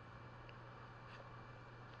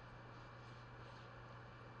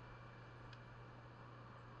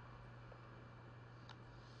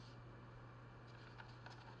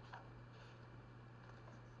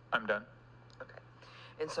 I'm done. Okay.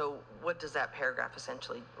 And so what does that paragraph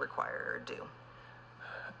essentially require or do?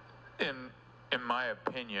 In my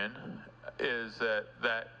opinion, is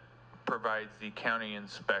that provides the county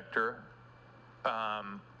inspector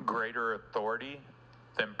greater authority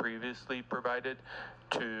than previously provided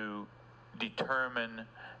to determine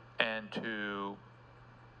and to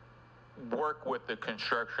work with the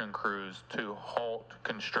construction crews to halt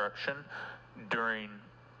construction during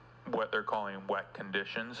what they're calling wet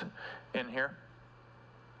conditions in here.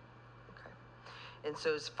 Okay. And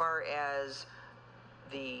so as far as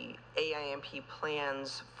the AIMP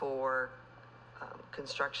plans for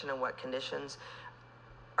construction and wet conditions,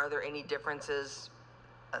 are there any differences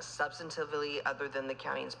substantively other than the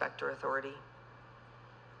county inspector authority?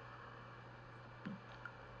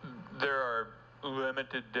 There are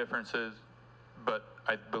limited differences, but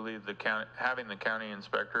I believe having the county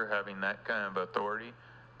inspector having that kind of authority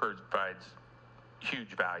provides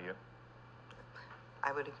huge value.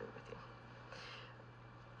 I would agree with you.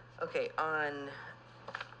 Okay, on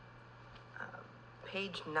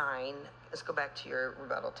page 9, let's go back to your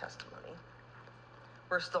rebuttal testimony.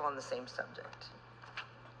 We're still on the same subject.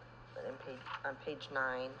 But on page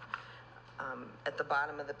 9, at the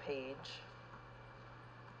bottom of the page,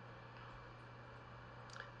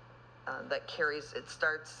 that carries, it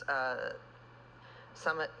starts,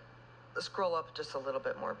 Summit, scroll up just a little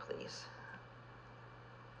bit more, please,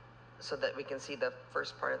 so that we can see the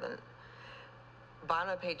first part of the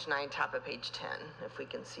bottom of page 9, top of page 10, if we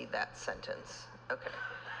can see that sentence. Okay.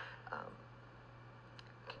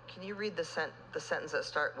 Can you read the sentence that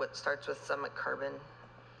starts with Summit Carbon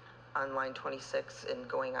on line 26 and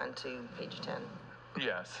going on to page 10?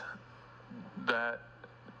 Yes. That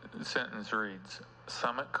sentence reads,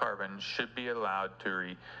 Summit Carbon should be allowed to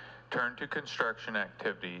return to construction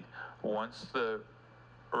activity once the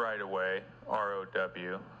right-of-way,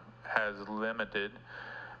 ROW, has limited,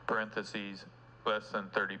 parentheses, less than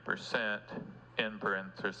 30%, in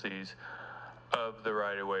parentheses, of the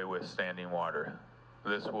right-of-way with standing water.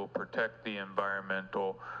 This will protect the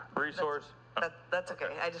environmental resource. That's okay.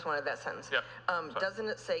 I just wanted that sentence. Yep. Doesn't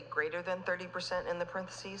it say greater than 30% in the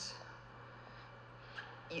parentheses?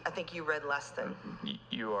 I think you read less than.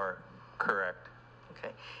 You are correct.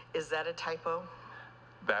 Okay. Is that a typo?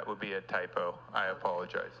 That would be a typo. I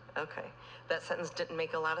apologize. Okay. That sentence didn't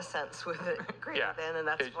make a lot of sense with it greater than, and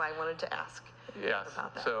that's why I wanted to ask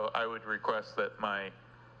about that. So I would request that my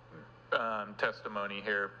testimony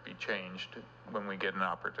here be changed when we get an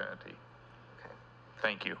opportunity. Okay.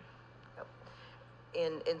 Thank you.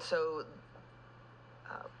 Yep. And so,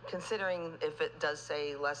 considering if it does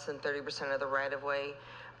say less than 30% of the right-of-way,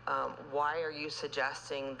 why are you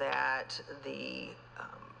suggesting that the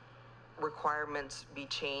requirements be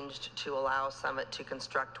changed to allow Summit to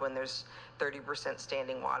construct when there's 30%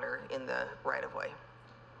 standing water in the right-of-way?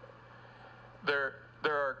 There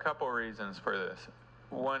are a couple reasons for this.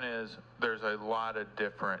 One is there's a lot of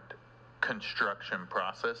different construction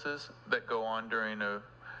processes that go on during a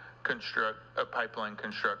pipeline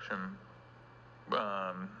construction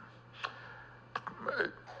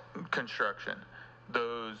construction.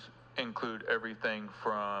 Those include everything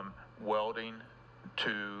from welding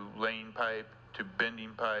to lane pipe to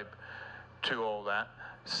bending pipe to all that.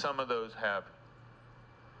 Some of those have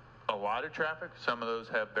a lot of traffic, some of those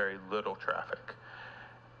have very little traffic.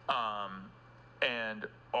 And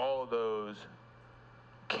all of those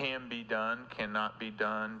can be done, cannot be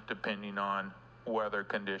done, depending on weather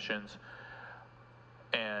conditions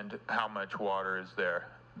and how much water is there.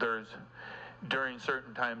 During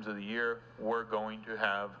certain times of the year, we're going to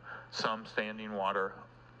have some standing water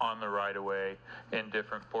on the right-of-way in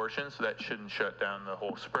different portions. That shouldn't shut down the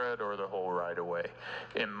whole spread or the whole right-of-way,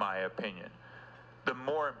 in my opinion. The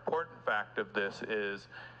more important fact of this is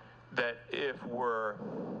that if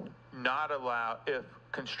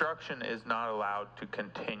construction is not allowed to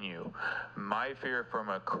continue, my fear from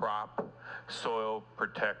a crop, soil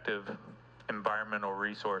protective, environmental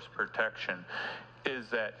resource protection is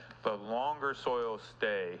that the longer soils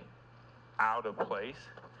stay out of place,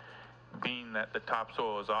 being that the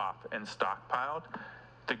topsoil is off and stockpiled,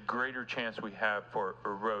 the greater chance we have for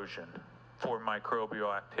erosion, for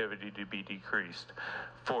microbial activity to be decreased,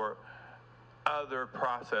 for other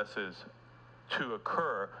processes to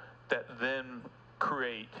occur that then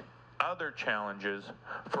create other challenges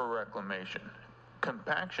for reclamation.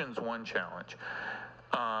 Compaction's one challenge.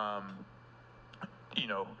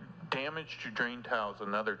 Damage to drain tiles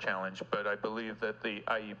another challenge, but I believe that the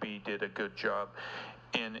IUB did a good job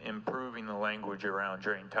in improving the language around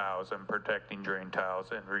drain tiles and protecting drain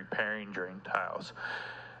tiles and repairing drain tiles.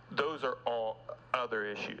 Those are all other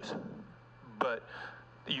issues. But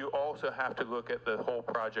you also have to look at the whole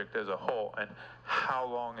project as a whole and how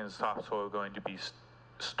long is topsoil going to be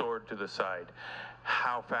stored to the side?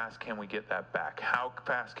 How fast can we get that back? How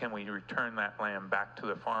fast can we return that land back to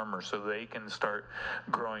the farmer so they can start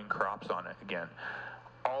growing crops on it again?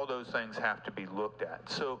 All those things have to be looked at.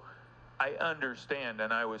 So I understand,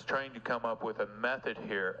 and I was trying to come up with a method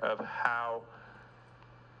here of how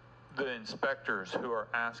the inspectors who are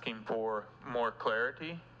asking for more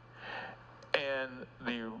clarity and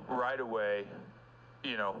the right-of-way,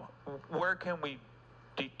 where can we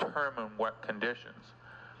determine what conditions?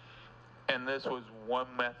 And this was one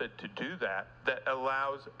method to do that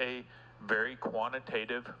allows a very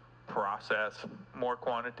quantitative process, more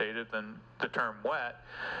quantitative than the term wet,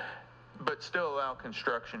 but still allow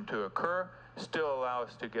construction to occur, still allow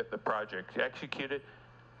us to get the project executed,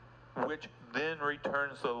 which then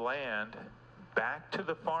returns the land back to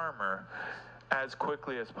the farmer as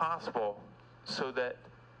quickly as possible so that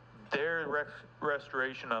their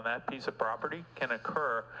restoration on that piece of property can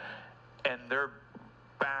occur and they're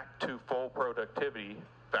back to full productivity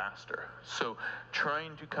faster. So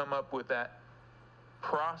trying to come up with that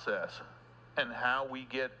process and how we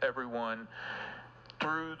get everyone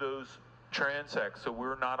through those transects so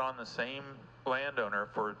we're not on the same landowner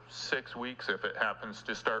for 6 weeks if it happens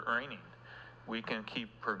to start raining. We can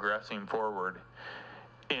keep progressing forward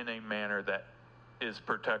in a manner that is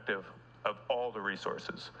protective of all the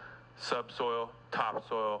resources: subsoil,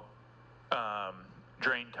 topsoil,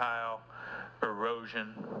 drain tile,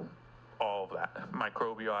 erosion, all of that,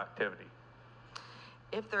 microbial activity.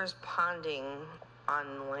 If there's ponding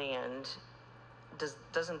on land,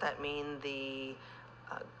 doesn't that mean the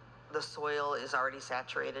soil is already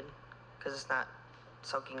saturated because it's not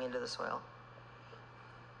soaking into the soil?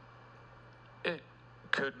 It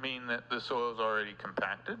could mean that the soil is already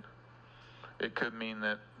compacted. It could mean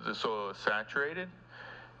that the soil is saturated.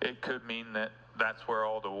 It could mean that that's where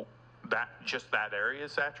all just that area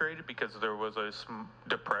is saturated because there was a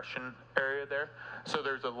depression area there. So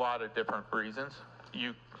there's a lot of different reasons.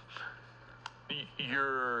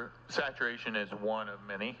 Your saturation is one of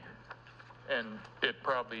many, and it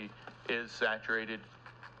probably is saturated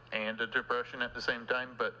and a depression at the same time,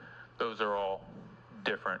 but those are all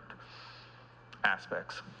different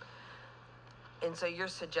aspects. And so you're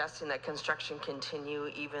suggesting that construction continue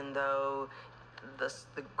even though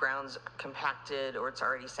the ground's compacted or it's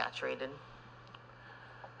already saturated?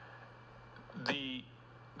 The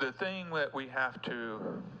thing that we have to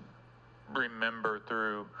remember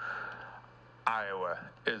through Iowa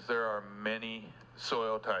is there are many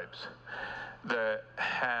soil types that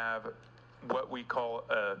have what we call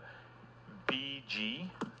a BG,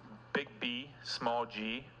 big B, small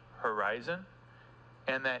g, horizon,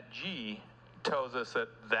 and that G tells us that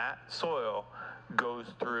that soil goes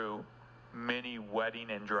through many wetting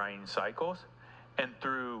and drying cycles, and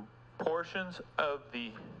through portions of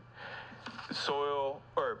the soil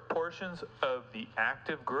or portions of the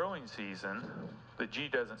active growing season. The G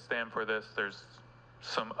doesn't stand for this. There's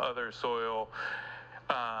some other soil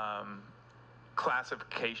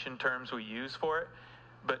classification terms we use for it,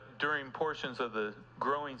 but during portions of the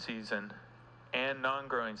growing season and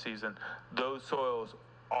non-growing season, those soils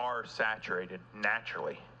are saturated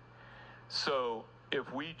naturally. So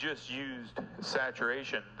if we just used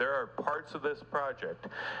saturation, there are parts of this project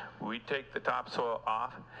we take the topsoil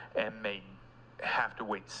off and may have to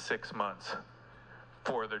wait 6 months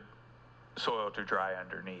for the soil to dry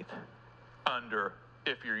underneath,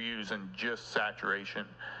 if you're using just saturation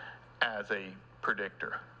as a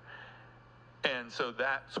predictor. And so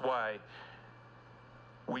that's why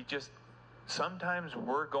sometimes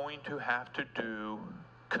we're going to have to do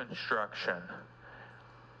construction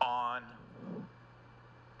on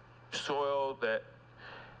soil that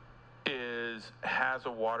has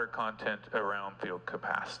a water content around field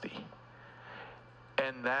capacity.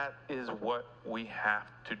 And that is what we have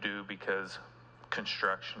to do because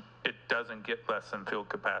construction, it doesn't get less than field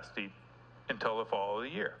capacity until the fall of the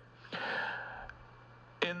year.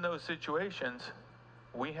 In those situations,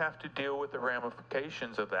 we have to deal with the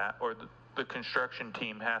ramifications of that, or the construction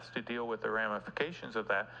team has to deal with the ramifications of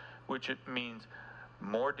that, which it means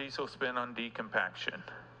more diesel spent on decompaction,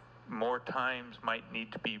 more times might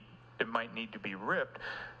need to be ripped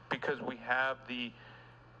because we have the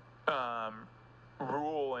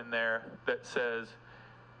rule in there that says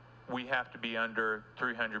we have to be under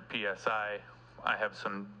 300 psi. I have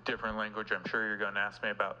some different language I'm sure you're going to ask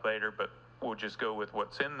me about later, but we'll just go with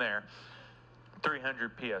what's in there.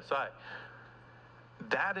 300 psi.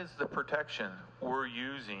 That is the protection we're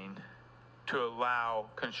using to allow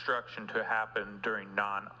construction to happen during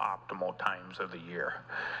non-optimal times of the year.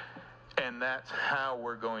 And that's how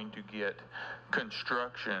we're going to get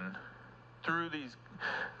construction through these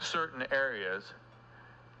certain areas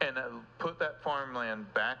and put that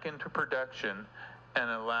farmland back into production and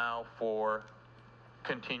allow for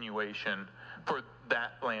continuation for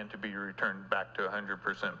that land to be returned back to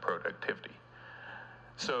 100% productivity.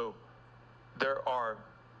 So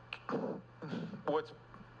what's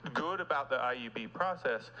good about the IUB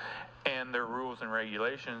process and their rules and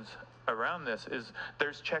regulations around this is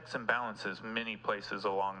there's checks and balances many places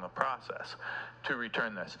along the process to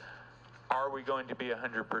return this. Are we going to be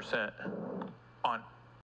 100% on